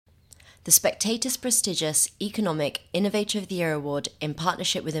The Spectator's prestigious Economic Innovator of the Year Award, in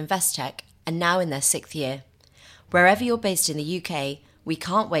partnership with Investec, are now in their 6th year. Wherever you're based in the UK, we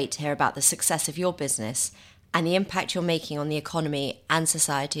can't wait to hear about the success of your business and the impact you're making on the economy and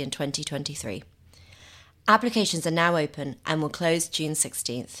society in 2023. Applications are now open and will close June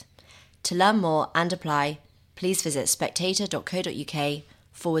 16th. To learn more and apply, please visit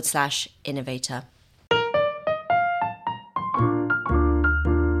spectator.co.uk/innovator.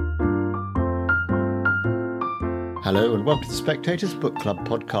 Hello and welcome to the Spectator's Book Club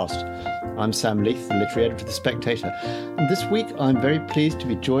podcast. I'm Sam Leith, the literary editor of The Spectator, and this week I'm very pleased to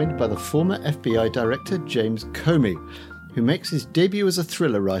be joined by the former FBI Director James Comey, who makes his debut as a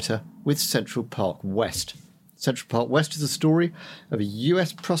thriller writer with Central Park West. Central Park West is a story of a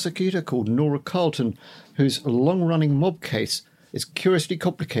US prosecutor called Nora Carlton, whose long-running mob case is curiously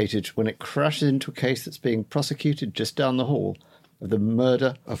complicated when it crashes into a case that's being prosecuted just down the hall of the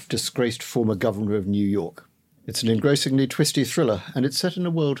murder of disgraced former governor of New York. It's an engrossingly twisty thriller, and it's set in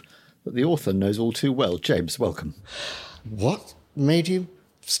a world that the author knows all too well. James, welcome. What made you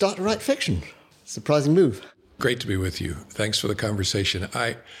start to write fiction? Surprising move. Great to be with you. Thanks for the conversation.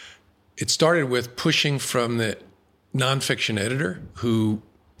 It started with pushing from the nonfiction editor who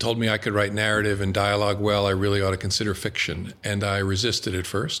told me I could write narrative and dialogue well. I really ought to consider fiction, and I resisted at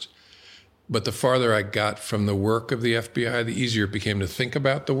first. But the farther I got from the work of the FBI, the easier it became to think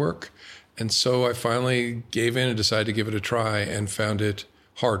about the work. And so I finally gave in and decided to give it a try and found it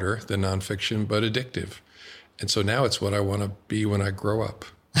harder than nonfiction, but addictive. And so now it's what I want to be when I grow up.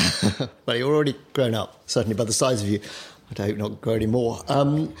 Well, you're already grown up, certainly by the size of you. I hope not grow any more.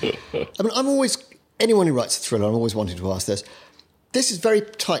 I'm always, anyone who writes a thriller, I'm always wanting to ask this. This is very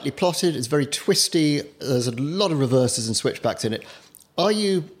tightly plotted, it's very twisty, there's a lot of reverses and switchbacks in it. Are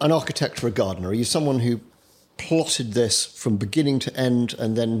you an architect or a gardener? Are you someone who plotted this from beginning to end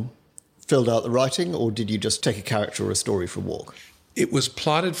and then filled out the writing, or did you just take a character or a story for a walk? It was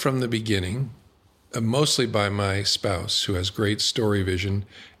plotted from the beginning, mostly by my spouse, who has great story vision,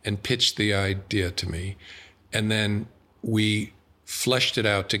 and pitched the idea to me. And then we fleshed it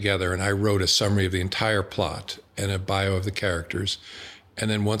out together, and I wrote a summary of the entire plot and a bio of the characters. And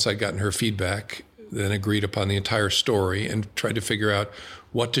then once I'd gotten her feedback, then agreed upon the entire story and tried to figure out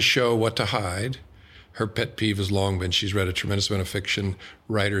what to show, what to hide. Her pet peeve has long been she's read a tremendous amount of fiction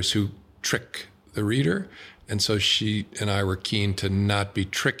writers who trick the reader. And so she and I were keen to not be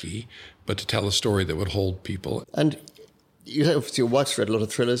tricky, but to tell a story that would hold people. And obviously your wife's read a lot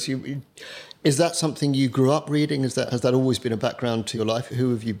of thrillers. Is that something you grew up reading? Has that always been a background to your life? Who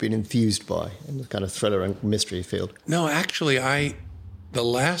have you been enthused by in the kind of thriller and mystery field? No, actually, the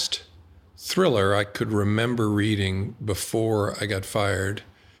last thriller I could remember reading before I got fired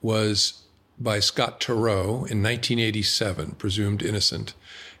was by Scott Turow in 1987, Presumed Innocent.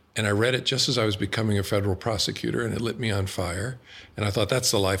 And I read it just as I was becoming a federal prosecutor, and it lit me on fire. And I thought, that's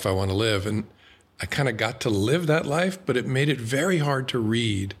the life I want to live. And I kind of got to live that life, but it made it very hard to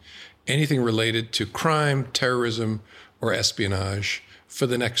read anything related to crime, terrorism, or espionage for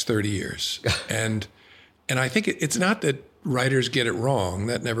the next 30 years. And I think it's not that writers get it wrong.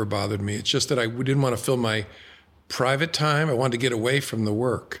 That never bothered me. It's just that I didn't want to fill my private time. I wanted to get away from the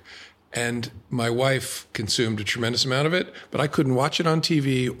work. And my wife consumed a tremendous amount of it, but I couldn't watch it on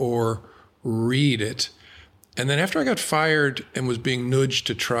TV or read it. And then after I got fired and was being nudged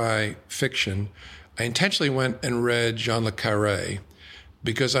to try fiction, I intentionally went and read Jean le Carré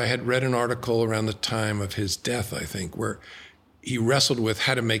because I had read an article around the time of his death, I think, where he wrestled with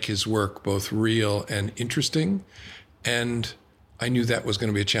how to make his work both real and interesting. And I knew that was going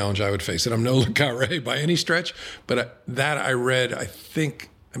to be a challenge I would face. And I'm no le Carré by any stretch, but that I read, I think,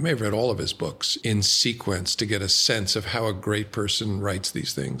 I may have read all of his books in sequence to get a sense of how a great person writes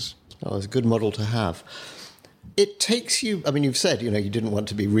these things. Oh, it's a good model to have. It takes you, you've said, you didn't want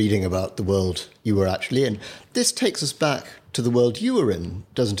to be reading about the world you were actually in. This takes us back to the world you were in,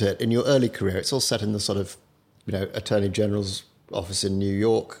 doesn't it? In your early career, it's all set in the sort of, Attorney General's office in New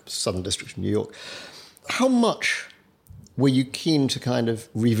York, Southern District of New York. How much were you keen to kind of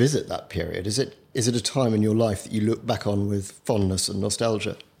revisit that period? Is it a time in your life that you look back on with fondness and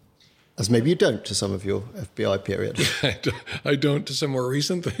nostalgia? As maybe you don't to some of your FBI period. I don't to some more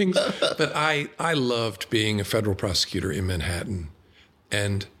recent things. But I loved being a federal prosecutor in Manhattan.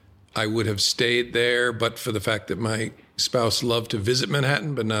 And I would have stayed there, but for the fact that my spouse loved to visit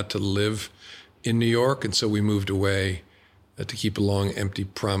Manhattan, but not to live in New York. And so we moved away to keep a long, empty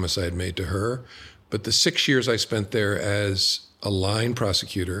promise I had made to her. But the 6 years I spent there as a line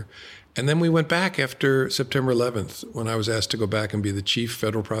prosecutor, and then we went back after September 11th when I was asked to go back and be the chief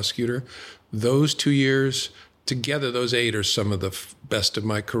federal prosecutor. Those 2 years together, those 8 are some of the best of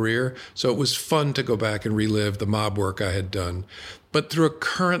my career. So it was fun to go back and relive the mob work I had done, but through a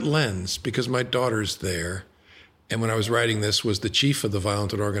current lens, because my daughter's there. And when I was writing this, was the chief of the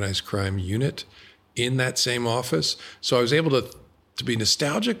violent and organized crime unit in that same office. So I was able to be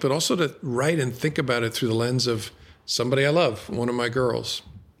nostalgic, but also to write and think about it through the lens of somebody I love, one of my girls.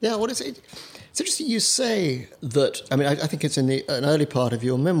 Yeah, what is it? It's interesting you say that, I mean, I think it's in an early part of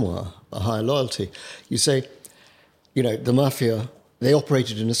your memoir, A Higher Loyalty. You say, you know, the mafia, they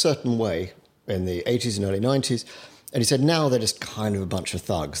operated in a certain way in the 80s and early 90s. And he said, now they're just kind of a bunch of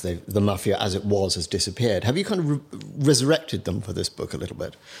thugs. The mafia, as it was, has disappeared. Have you kind of resurrected them for this book a little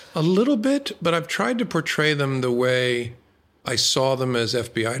bit? A little bit, but I've tried to portray them the way I saw them as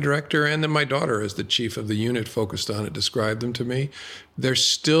FBI director, and then my daughter, as the chief of the unit focused on it, described them to me. They're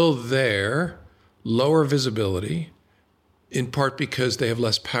still there, lower visibility, in part because they have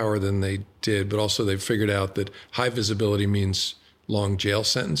less power than they did, but also they've figured out that high visibility means long jail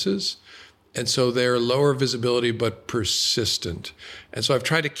sentences. And so they're lower visibility, but persistent. And so I've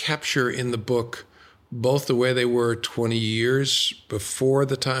tried to capture in the book both the way they were 20 years before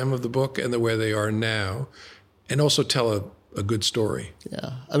the time of the book and the way they are now, and also tell a good story.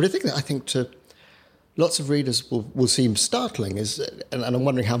 Yeah. I mean, I think to lots of readers will seem startling, and I'm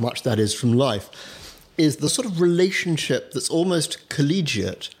wondering how much that is from life, is the sort of relationship that's almost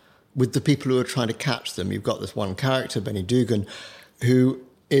collegiate with the people who are trying to catch them. You've got this one character, Benny Dugan, who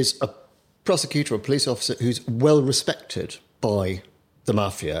is a prosecutor or police officer who's well respected by the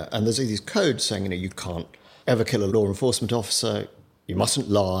mafia, and there's these codes saying, you know, you can't ever kill a law enforcement officer, you mustn't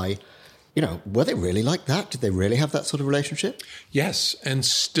lie. You know, were they really like that? Did they really have that sort of relationship? Yes, and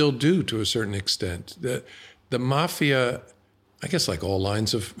still do to a certain extent. The mafia, I guess like all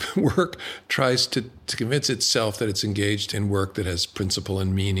lines of work, tries to convince itself that it's engaged in work that has principle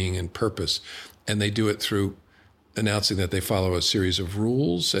and meaning and purpose, and they do it through announcing that they follow a series of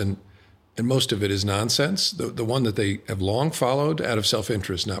rules, and most of it is nonsense. The one that they have long followed out of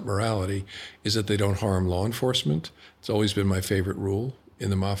self-interest, not morality, is that they don't harm law enforcement. It's always been my favorite rule in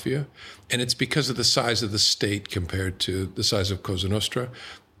the mafia. And it's because of the size of the state compared to the size of Cosa Nostra.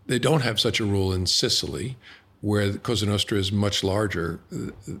 They don't have such a rule in Sicily, where Cosa Nostra is much larger,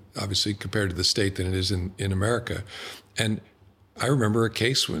 obviously, compared to the state than it is in America. And I remember a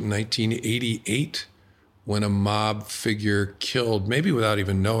case in 1988 when a mob figure killed, maybe without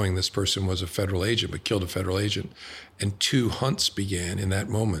even knowing this person was a federal agent, but killed a federal agent. And 2 hunts began in that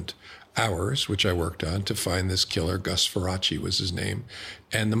moment. Ours, which I worked on, to find this killer. Gus Ferracci was his name.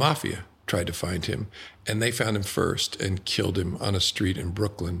 And the mafia tried to find him. And they found him first and killed him on a street in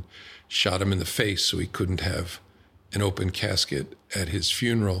Brooklyn, shot him in the face so he couldn't have an open casket at his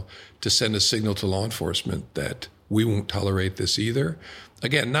funeral, to send a signal to law enforcement that we won't tolerate this either.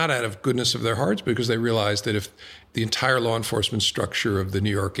 Again, not out of goodness of their hearts, because they realized that if the entire law enforcement structure of the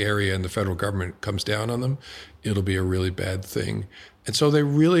New York area and the federal government comes down on them, it'll be a really bad thing. And so they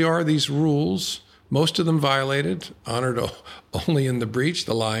really are these rules, most of them violated, honored only in the breach,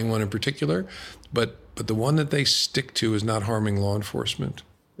 the lying one in particular, but the one that they stick to is not harming law enforcement.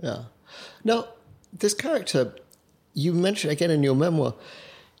 Yeah. Now, this character, you mentioned again in your memoir,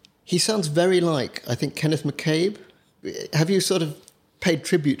 he sounds very like, I think, Kenneth McCabe. Have you sort of paid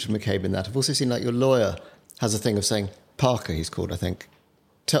tribute to McCabe in that? I've also seen like your lawyer has a thing of saying, Parker he's called, I think,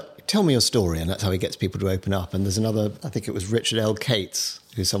 tell me your story, and that's how he gets people to open up. And there's another, I think it was Richard L. Cates,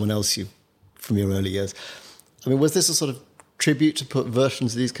 who's someone else from your early years. I mean, was this a sort of tribute to put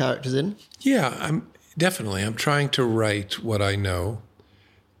versions of these characters in? Yeah, I'm trying to write what I know,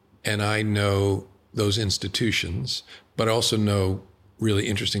 and I know those institutions, but I also know really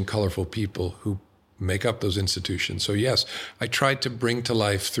interesting, colorful people who make up those institutions. So yes, I tried to bring to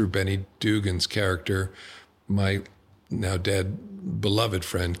life through Benny Dugan's character my now dead beloved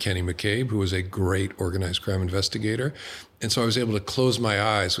friend Kenny McCabe, who was a great organized crime investigator. And so I was able to close my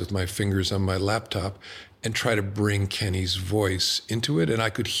eyes with my fingers on my laptop and try to bring Kenny's voice into it. And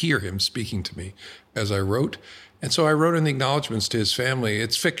I could hear him speaking to me as I wrote. And so I wrote in the acknowledgments to his family,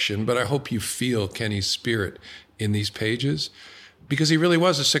 it's fiction, but I hope you feel Kenny's spirit in these pages, because he really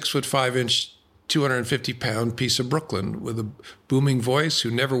was a 6'5" 250-pound piece of Brooklyn with a booming voice, who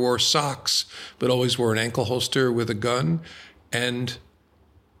never wore socks, but always wore an ankle holster with a gun. And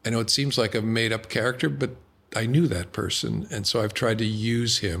I know it seems like a made-up character, but I knew that person. And so I've tried to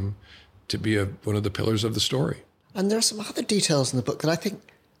use him to be one of the pillars of the story. And there are some other details in the book that I think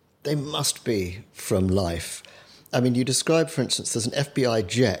they must be from life. I mean, you describe, for instance, there's an FBI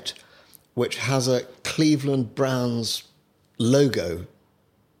jet which has a Cleveland Browns logo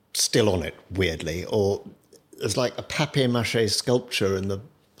still on it, weirdly, or there's like a papier-mâché sculpture in the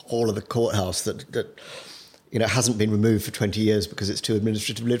hall of the courthouse that hasn't been removed for 20 years because it's too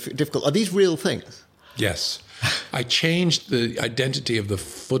administratively difficult. Are these real things? Yes. I changed the identity of the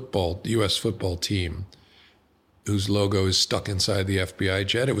U.S. football team, whose logo is stuck inside the FBI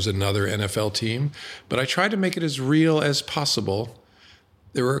jet. It was another NFL team, but I tried to make it as real as possible.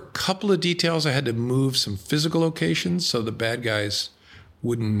 There were a couple of details. I had to move some physical locations so the bad guys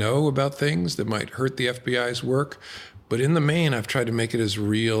wouldn't know about things that might hurt the FBI's work. But in the main, I've tried to make it as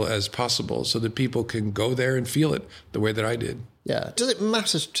real as possible so that people can go there and feel it the way that I did. Yeah. Does it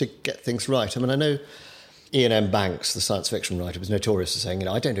matter to get things right? I mean, I know Ian M. Banks, the science fiction writer, was notorious for saying,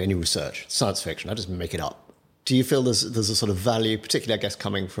 I don't do any research. It's science fiction. I just make it up. Do you feel there's a sort of value, particularly, I guess,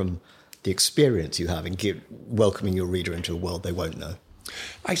 coming from the experience you have in welcoming your reader into a world they won't know?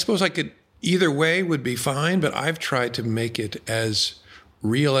 I suppose I could, either way would be fine, but I've tried to make it as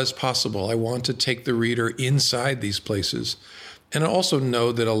real as possible. I want to take the reader inside these places. And I also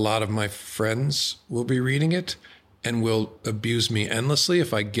know that a lot of my friends will be reading it and will abuse me endlessly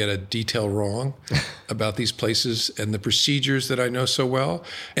if I get a detail wrong about these places and the procedures that I know so well.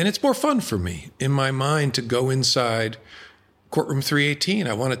 And it's more fun for me in my mind to go inside Courtroom 318.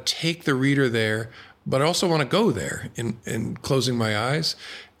 I want to take the reader there, but I also want to go there in closing my eyes.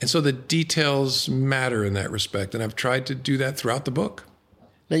 And so the details matter in that respect. And I've tried to do that throughout the book.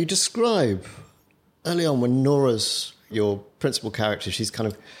 Now, you describe early on when Nora's your principal character, she's kind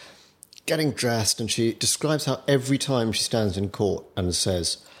of getting dressed, and she describes how every time she stands in court and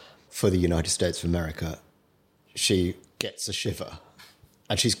says, "For the United States of America," she gets a shiver.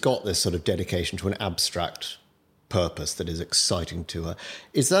 And she's got this sort of dedication to an abstract purpose that is exciting to her.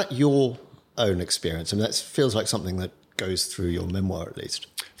 Is that your own experience? I mean, that feels like something that goes through your memoir, at least.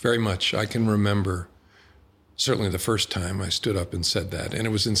 Very much. I can remember certainly the first time I stood up and said that. And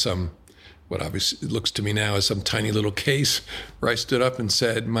it was in what obviously looks to me now as some tiny little case where I stood up and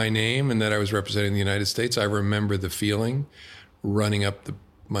said my name and that I was representing the United States. I remember the feeling running up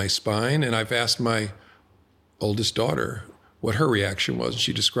my spine. And I've asked my oldest daughter what her reaction was.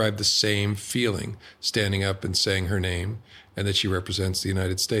 She described the same feeling, standing up and saying her name and that she represents the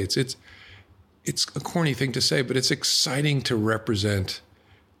United States. It's a corny thing to say, but it's exciting to represent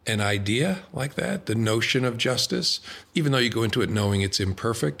an idea like that, the notion of justice. Even though you go into it knowing it's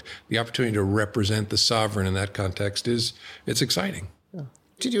imperfect, the opportunity to represent the sovereign in that context it's exciting. Yeah.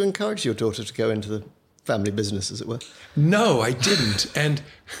 Did you encourage your daughter to go into the family business, as it were? No, I didn't. And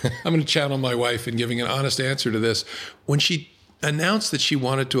I'm going to channel my wife in giving an honest answer to this. When she announced that she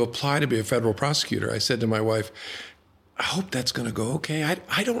wanted to apply to be a federal prosecutor, I said to my wife, I hope that's going to go okay.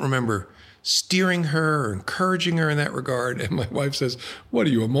 I don't remember steering her or encouraging her in that regard. And my wife says, "What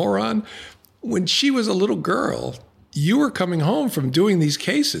are you, a moron?" When she was a little girl, you were coming home from doing these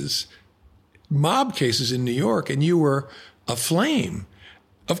cases, mob cases in New York, and you were aflame.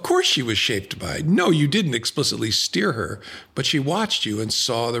 Of course she was shaped by it. No, you didn't explicitly steer her, but she watched you and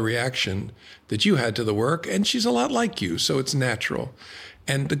saw the reaction that you had to the work, and she's a lot like you, so it's natural.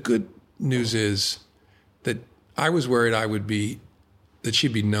 And the good news is that I was worried that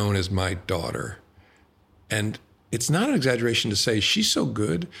she'd be known as my daughter. And it's not an exaggeration to say she's so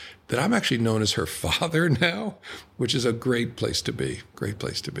good that I'm actually known as her father now, which is a great place to be, great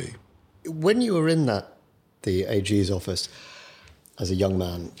place to be. When you were in the AG's office as a young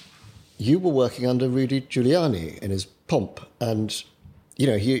man, you were working under Rudy Giuliani in his pomp. And,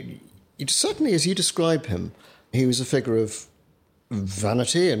 he certainly, as you describe him, he was a figure of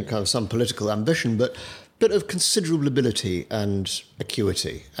vanity and kind of some political ambition, but of considerable ability and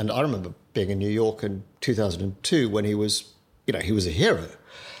acuity. And I remember being in New York in 2002 when he was a hero.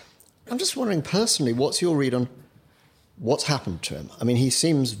 I'm just wondering personally, what's your read on what's happened to him? I mean, he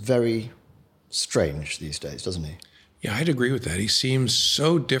seems very strange these days, doesn't he? Yeah, I'd agree with that. He seems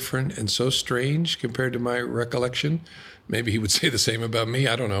so different and so strange compared to my recollection. Maybe he would say the same about me.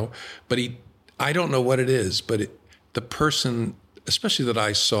 I don't know. But I don't know what it is. But the person, especially that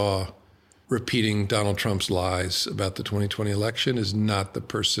I saw repeating Donald Trump's lies about the 2020 election, is not the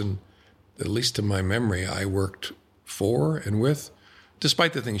person, at least to my memory, I worked for and with.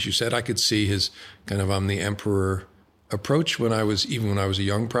 Despite the things you said, I could see his kind of I'm the emperor approach when I was a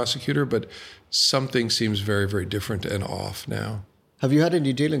young prosecutor, but something seems very, very different and off now. Have you had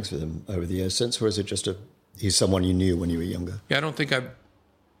any dealings with him over the years since, or is it just he's someone you knew when you were younger? Yeah, I don't think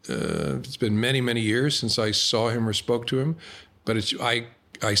it's been many, many years since I saw him or spoke to him, but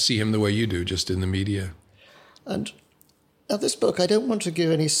I see him the way you do, just in the media. And now this book, I don't want to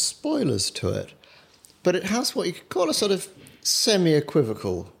give any spoilers to it, but it has what you could call a sort of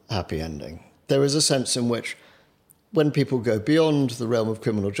semi-equivocal happy ending. There is a sense in which when people go beyond the realm of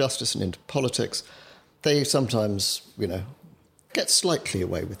criminal justice and into politics, they sometimes, get slightly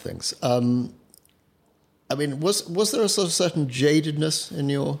away with things. And I mean, was there a sort of certain jadedness in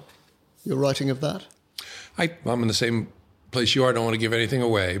your writing of that? I'm in the same place you are. I don't want to give anything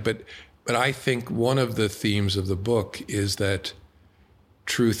away, but I think one of the themes of the book is that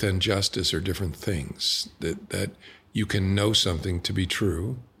truth and justice are different things, that you can know something to be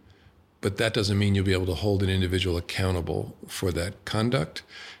true, but that doesn't mean you'll be able to hold an individual accountable for that conduct.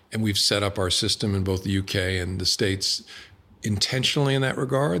 And we've set up our system in both the UK and the States intentionally in that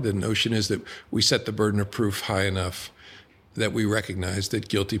regard. The notion is that we set the burden of proof high enough that we recognize that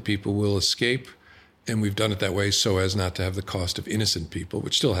guilty people will escape. And we've done it that way so as not to have the cost of innocent people,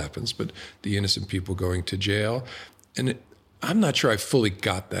 which still happens, but the innocent people going to jail. And I'm not sure I fully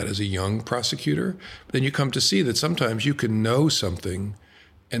got that as a young prosecutor. But then you come to see that sometimes you can know something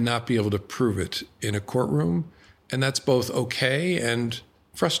and not be able to prove it in a courtroom. And that's both okay and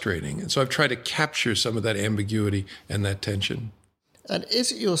frustrating. And so I've tried to capture some of that ambiguity and that tension. And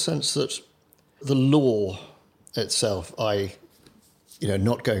is it your sense that the law itself,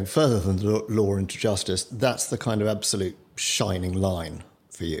 not going further than the law into justice, that's the kind of absolute shining line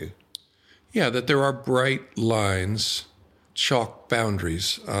for you? Yeah, that there are bright lines, chalk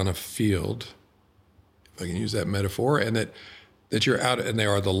boundaries on a field, if I can use that metaphor, and that you're out, and they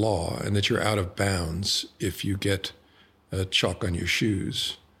are the law, and that you're out of bounds if you get chalk on your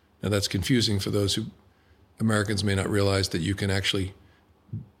shoes. Now that's confusing for those Americans may not realize that you can actually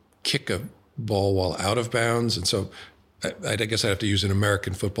kick a ball while out of bounds. And so I guess I have to use an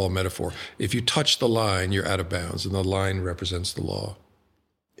American football metaphor. If you touch the line, you're out of bounds, and the line represents the law.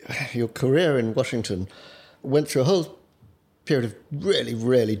 Your career in Washington went through a whole period of really,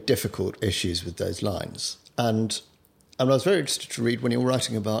 really difficult issues with those lines. And I was very interested to read when you were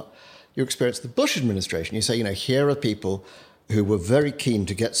writing about your experience with the Bush administration. You say, here are people who were very keen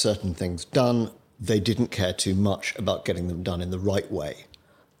to get certain things done. They didn't care too much about getting them done in the right way.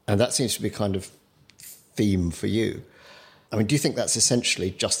 And that seems to be a kind of theme for you. I mean, do you think that's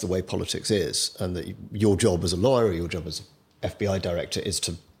essentially just the way politics is, and that your job as a lawyer or your job as FBI director is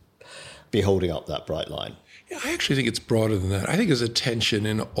to be holding up that bright line? Yeah, I actually think it's broader than that. I think there's a tension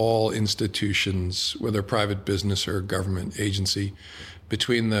in all institutions, whether private business or government agency,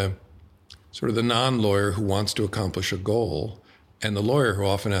 between the sort of the non-lawyer who wants to accomplish a goal and the lawyer who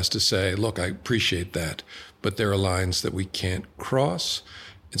often has to say, look, I appreciate that, but there are lines that we can't cross.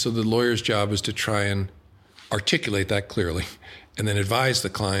 And so the lawyer's job is to try and articulate that clearly and then advise the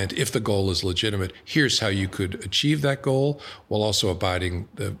client, if the goal is legitimate, here's how you could achieve that goal while also abiding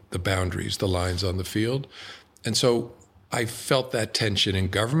the boundaries, the lines on the field. And so I felt that tension in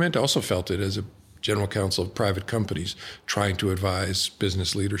government. I also felt it as a general counsel of private companies trying to advise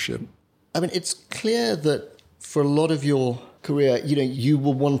business leadership. I mean, it's clear that for a lot of your career, you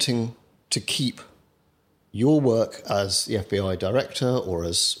were wanting to keep your work as the FBI director or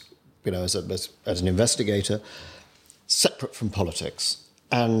as an investigator separate from politics.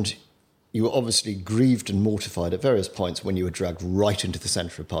 And you were obviously grieved and mortified at various points when you were dragged right into the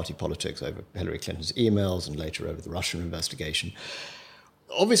centre of party politics over Hillary Clinton's emails and later over the Russian investigation.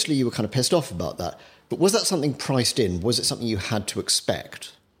 Obviously, you were kind of pissed off about that. But was that something priced in? Was it something you had to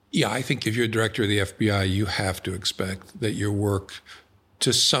expect? Yeah, I think if you're a director of the FBI, you have to expect that your work,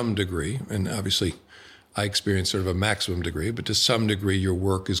 to some degree, and obviously I experienced sort of a maximum degree, but to some degree your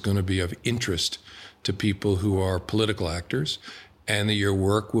work is going to be of interest to people who are political actors, and that your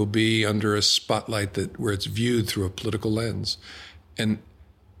work will be under a spotlight where it's viewed through a political lens. And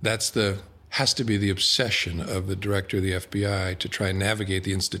has to be the obsession of the director of the FBI to try and navigate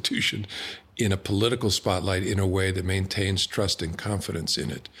the institution in a political spotlight in a way that maintains trust and confidence in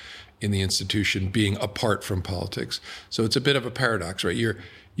it, in the institution being apart from politics. So it's a bit of a paradox, right?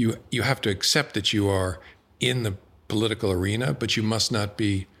 You have to accept that you are in the political arena, but you must not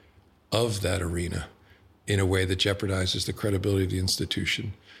be of that arena in a way that jeopardizes the credibility of the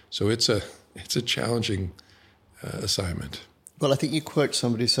institution. So it's a challenging assignment. Well, I think you quote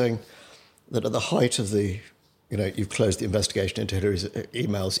somebody saying that at the height of you've closed the investigation into Hillary's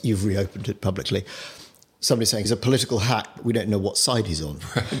emails, you've reopened it publicly. Somebody saying he's a political hack, but we don't know what side he's on.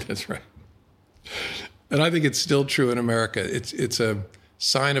 Right, that's right. And I think it's still true in America. It's a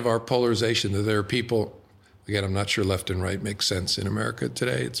sign of our polarization that there are people, again, I'm not sure left and right makes sense in America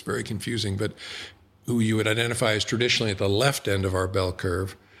today. It's very confusing, but who you would identify as traditionally at the left end of our bell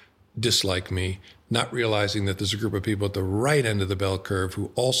curve dislike me, not realizing that there's a group of people at the right end of the bell curve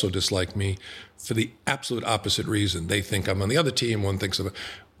who also dislike me for the absolute opposite reason. They think I'm on the other team, one thinks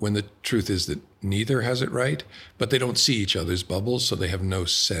when the truth is that neither has it right, but they don't see each other's bubbles, so they have no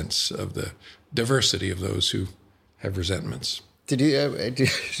sense of the diversity of those who have resentments. Do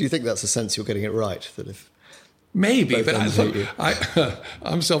you think that's a sense you're getting it right? That if Maybe, but hate you.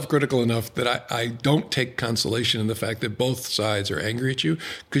 I'm self-critical enough that I don't take consolation in the fact that both sides are angry at you,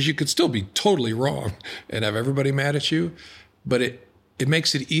 because you could still be totally wrong and have everybody mad at you. But it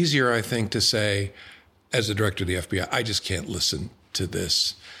makes it easier, I think, to say, as the director of the FBI, I just can't listen to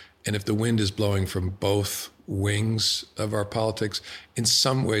this. And if the wind is blowing from both wings of our politics, in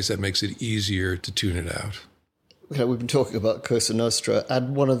some ways that makes it easier to tune it out. We've been talking about Cosa Nostra,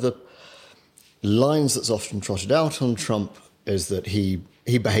 and one of the lines that's often trotted out on Trump is that he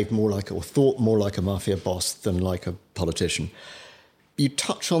behaved more like, or thought more like a mafia boss than like a politician. You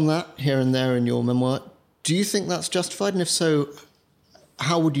touch on that here and there in your memoir. Do you think that's justified? And if so,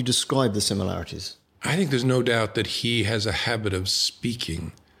 how would you describe the similarities? I think there's no doubt that he has a habit of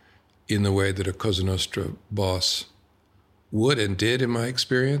speaking in the way that a Cosa Nostra boss would and did, in my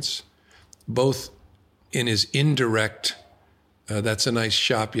experience, both in his indirect, that's a nice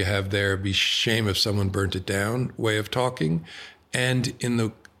shop you have there, be shame if someone burnt it down way of talking, and in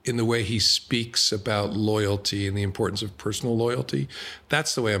the way he speaks about loyalty and the importance of personal loyalty.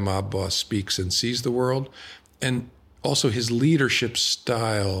 That's the way a mob boss speaks and sees the world. And also his leadership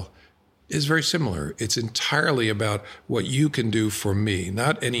style is very similar. It's entirely about what you can do for me,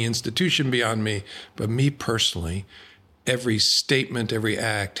 not any institution beyond me, but me personally. Every statement, every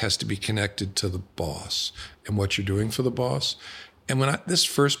act has to be connected to the boss and what you're doing for the boss. And when this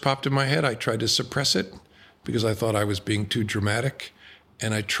first popped in my head, I tried to suppress it because I thought I was being too dramatic.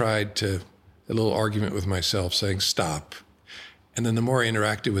 And I tried a little argument with myself saying, stop. And then the more I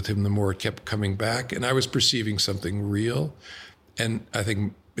interacted with him, the more it kept coming back. And I was perceiving something real. And I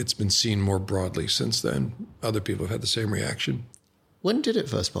think it's been seen more broadly since then. Other people have had the same reaction. When did it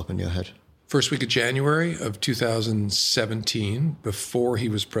first pop in your head? First week of January of 2017, before he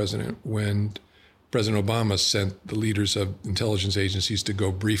was president, when President Obama sent the leaders of intelligence agencies to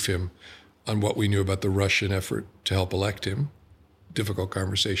go brief him on what we knew about the Russian effort to help elect him. Difficult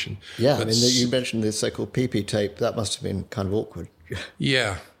conversation. Yeah, I mean, you mentioned the so-called PP tape. That must have been kind of awkward.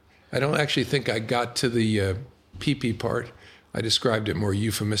 Yeah. I don't actually think I got to the PP part. I described it more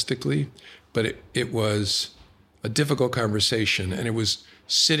euphemistically, but it was a difficult conversation, and it was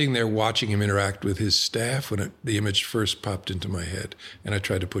sitting there watching him interact with his staff when the image first popped into my head, and I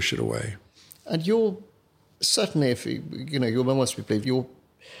tried to push it away. And certainly, if your memoirs we believe, your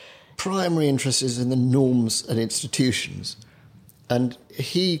primary interest is in the norms and institutions, and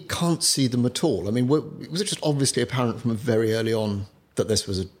he can't see them at all. I mean, was it just obviously apparent from very early on that this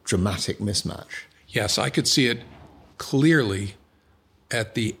was a dramatic mismatch? Yes, I could see it clearly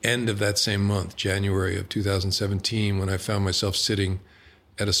at the end of that same month, January of 2017, when I found myself sitting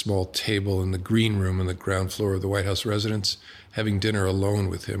at a small table in the green room on the ground floor of the White House residence, having dinner alone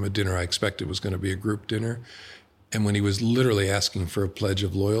with him, a dinner I expected was going to be a group dinner. And when he was literally asking for a pledge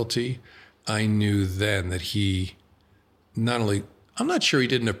of loyalty, I knew then that he not only, I'm not sure he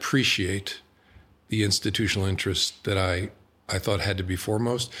didn't appreciate the institutional interest that I thought had to be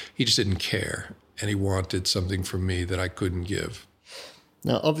foremost. He just didn't care. And he wanted something from me that I couldn't give.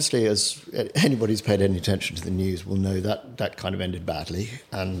 Now, obviously, as anybody who's paid any attention to the news will know that kind of ended badly,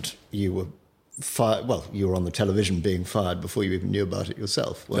 and you were fired. Well, you were on the television being fired before you even knew about it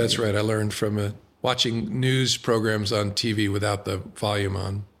yourself. That's right. I learned from watching news programs on TV without the volume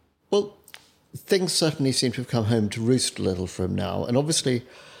on. Well, things certainly seem to have come home to roost a little from now, and obviously,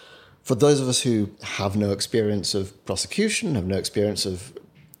 for those of us who have no experience of prosecution, have no experience of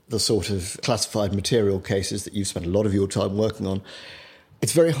the sort of classified material cases that you've spent a lot of your time working on,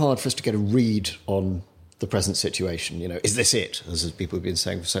 it's very hard for us to get a read on the present situation. Is this it, as people have been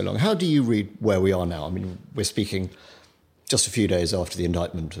saying for so long? How do you read where we are now? I mean, we're speaking just a few days after the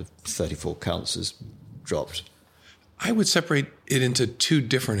indictment of 34 counts has dropped. I would separate it into two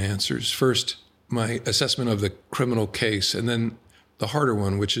different answers. First, my assessment of the criminal case, and then the harder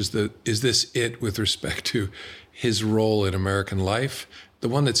one, which is is this it with respect to his role in American life? The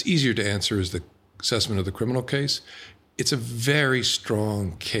one that's easier to answer is the assessment of the criminal case. It's a very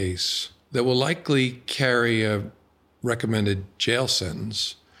strong case that will likely carry a recommended jail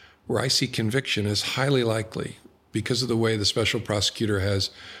sentence, where I see conviction as highly likely because of the way the special prosecutor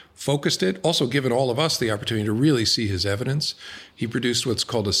has focused it, also given all of us the opportunity to really see his evidence. He produced what's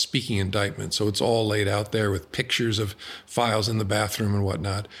called a speaking indictment, so it's all laid out there with pictures of files in the bathroom and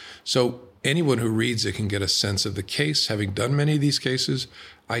whatnot. So anyone who reads it can get a sense of the case. Having done many of these cases,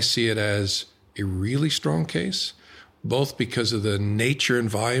 I see it as a really strong case, both because of the nature and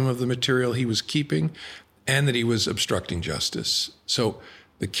volume of the material he was keeping and that he was obstructing justice. So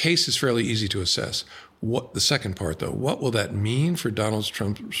the case is fairly easy to assess. The second part, though, what will that mean for Donald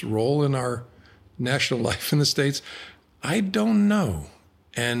Trump's role in our national life in the States? I don't know.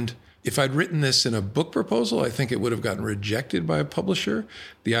 And If I'd written this in a book proposal, I think it would have gotten rejected by a publisher.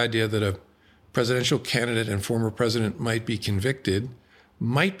 The idea that a presidential candidate and former president might be convicted,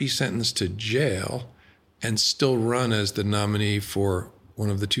 might be sentenced to jail, and still run as the nominee for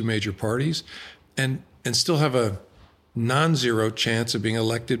one of the two major parties, and still have a non-zero chance of being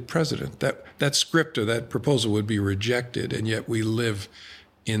elected president. That script or that proposal would be rejected, and yet we live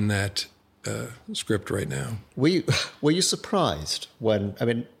in that script right now. Were you surprised when,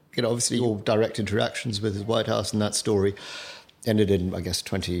 obviously your direct interactions with the White House and that story ended in, I guess,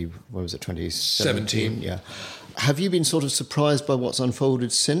 2017? Yeah. Have you been sort of surprised by what's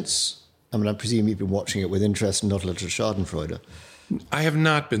unfolded since? I presume you've been watching it with interest and not a little schadenfreude. I have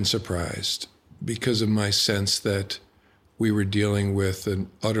not been surprised because of my sense that we were dealing with an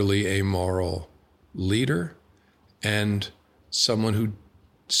utterly amoral leader and someone who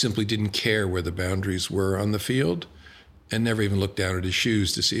simply didn't care where the boundaries were on the field and never even looked down at his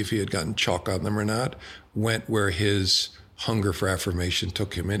shoes to see if he had gotten chalk on them or not, went where his hunger for affirmation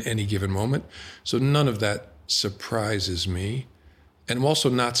took him in any given moment. So none of that surprises me. And I'm also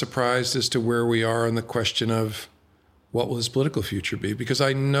not surprised as to where we are on the question of what will his political future be, because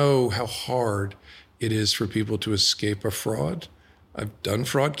I know how hard it is for people to escape a fraud. I've done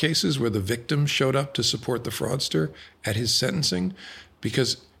fraud cases where the victim showed up to support the fraudster at his sentencing,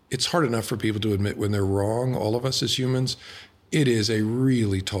 because it's hard enough for people to admit when they're wrong, all of us as humans. It is a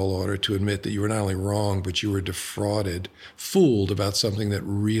really tall order to admit that you were not only wrong, but you were defrauded, fooled about something that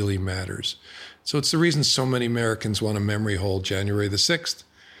really matters. So it's the reason so many Americans want to memory hold January the 6th,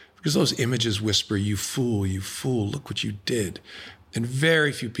 because those images whisper, you fool, look what you did. And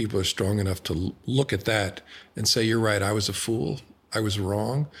very few people are strong enough to look at that and say, you're right, I was a fool, I was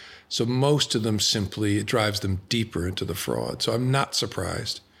wrong. So most of them simply, it drives them deeper into the fraud. So I'm not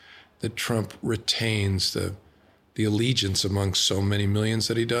surprised that Trump retains the allegiance among so many millions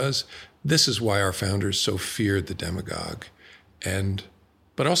that he does. This is why our founders so feared the demagogue.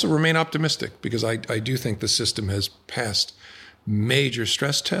 But also remain optimistic, because I do think the system has passed major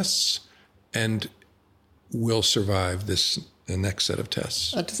stress tests and will survive the next set of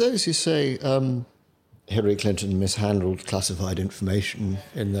tests. To those who say Hillary Clinton mishandled classified information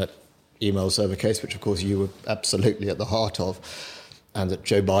in that email server case, which of course you were absolutely at the heart of, and that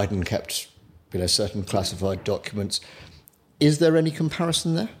Joe Biden kept certain classified documents, is there any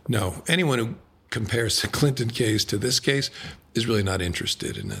comparison there? No. Anyone who compares the Clinton case to this case is really not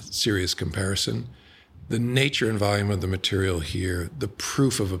interested in a serious comparison. The nature and volume of the material here, the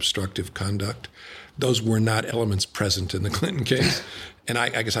proof of obstructive conduct, those were not elements present in the Clinton case. And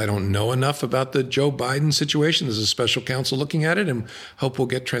I guess I don't know enough about the Joe Biden situation. There's a special counsel looking at it, and hope we'll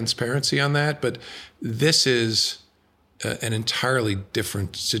get transparency on that. But this is an entirely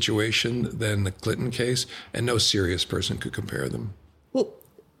different situation than the Clinton case, and no serious person could compare them. Well,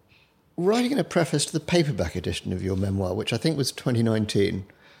 writing in a preface to the paperback edition of your memoir, which I think was 2019,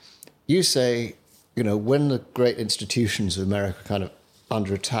 you say, when the great institutions of America kind of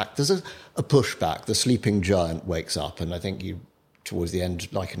under attack, there's a pushback. The sleeping giant wakes up, and I think you, towards the end,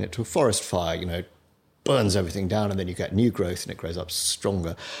 liken it to a forest fire, burns everything down, and then you get new growth, and it grows up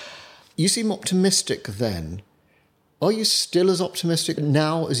stronger. You seem optimistic then. Are you still as optimistic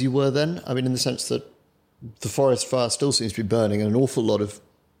now as you were then? In the sense that the forest fire still seems to be burning, and an awful lot of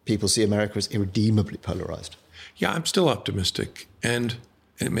people see America as irredeemably polarized. Yeah, I'm still optimistic. And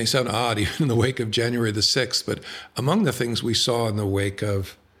it may sound odd even in the wake of January the 6th, but among the things we saw in the wake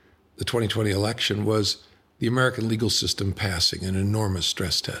of the 2020 election was the American legal system passing an enormous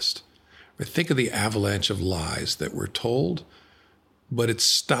stress test. Think of the avalanche of lies that were told, but it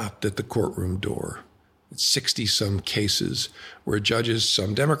stopped at the courtroom door. 60-some cases where judges,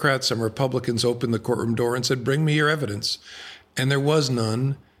 some Democrats, some Republicans, opened the courtroom door and said, bring me your evidence. And there was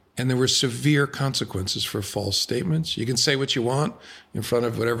none, and there were severe consequences for false statements. You can say what you want in front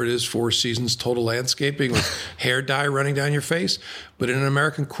of whatever it is, Four Seasons Total Landscaping with hair dye running down your face. But in an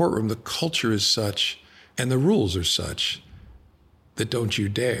American courtroom, the culture is such, and the rules are such, that don't you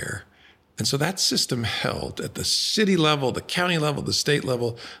dare. And so that system held at the city level, the county level, the state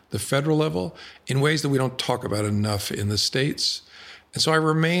level, the federal level, in ways that we don't talk about enough in the states. And so I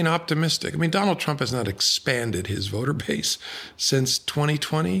remain optimistic. Donald Trump has not expanded his voter base since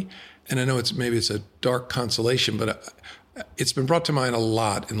 2020. And I know maybe it's a dark consolation, but it's been brought to mind a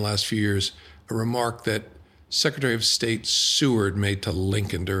lot in the last few years, a remark that Secretary of State Seward made to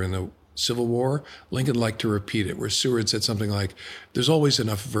Lincoln during the Civil War. Lincoln liked to repeat it, where Seward said something like, there's always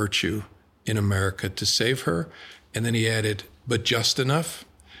enough virtue in America to save her. And then he added, but just enough.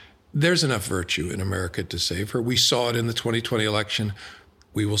 There's enough virtue in America to save her. We saw it in the 2020 election.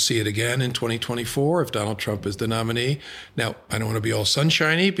 We will see it again in 2024 if Donald Trump is the nominee. Now, I don't want to be all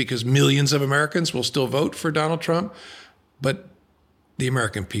sunshiny because millions of Americans will still vote for Donald Trump, but the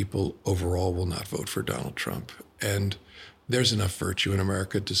American people overall will not vote for Donald Trump. And there's enough virtue in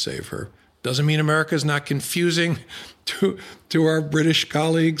America to save her. Doesn't mean America is not confusing to our British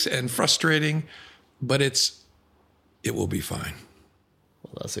colleagues and frustrating, but it will be fine.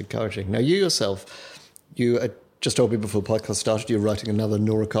 Well, that's encouraging. Now, you yourself, just told me before the podcast started, you're writing another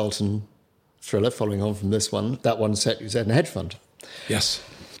Nora Carlton thriller following on from this one. That one set in a hedge fund. Yes.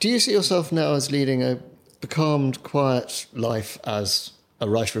 Do you see yourself now as leading a becalmed, quiet life as a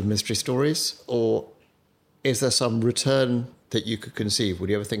writer of mystery stories? Or is there some return that you could conceive? Would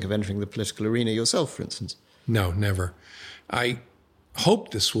you ever think of entering the political arena yourself, for instance? No, never. I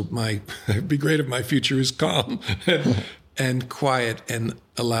hope it'd be great if my future is calm and quiet and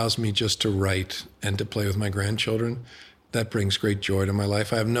allows me just to write and to play with my grandchildren. That brings great joy to my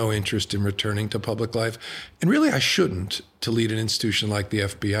life. I have no interest in returning to public life. And really, I shouldn't to lead an institution like the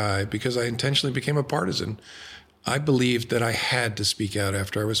FBI because I intentionally became a partisan. I believed that I had to speak out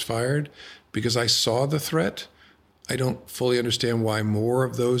after I was fired because I saw the threat. I don't fully understand why more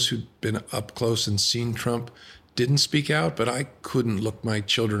of those who'd been up close and seen Trump didn't speak out, but I couldn't look my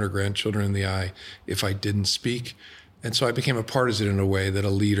children or grandchildren in the eye if I didn't speak. And so I became a partisan in a way that a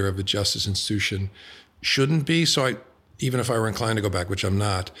leader of a justice institution shouldn't be. So even if I were inclined to go back, which I'm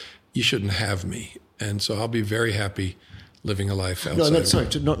not, you shouldn't have me. And so I'll be very happy living a life outside. No, sorry,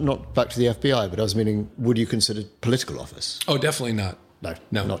 not back to the FBI, but I was meaning, would you consider political office? Oh, definitely not.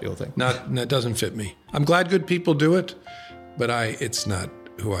 No, not your thing. That doesn't fit me. I'm glad good people do it, but it's not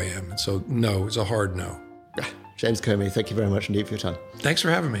who I am. So no, it's a hard no. James Comey, thank you very much indeed for your time. Thanks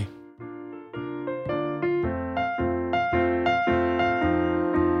for having me.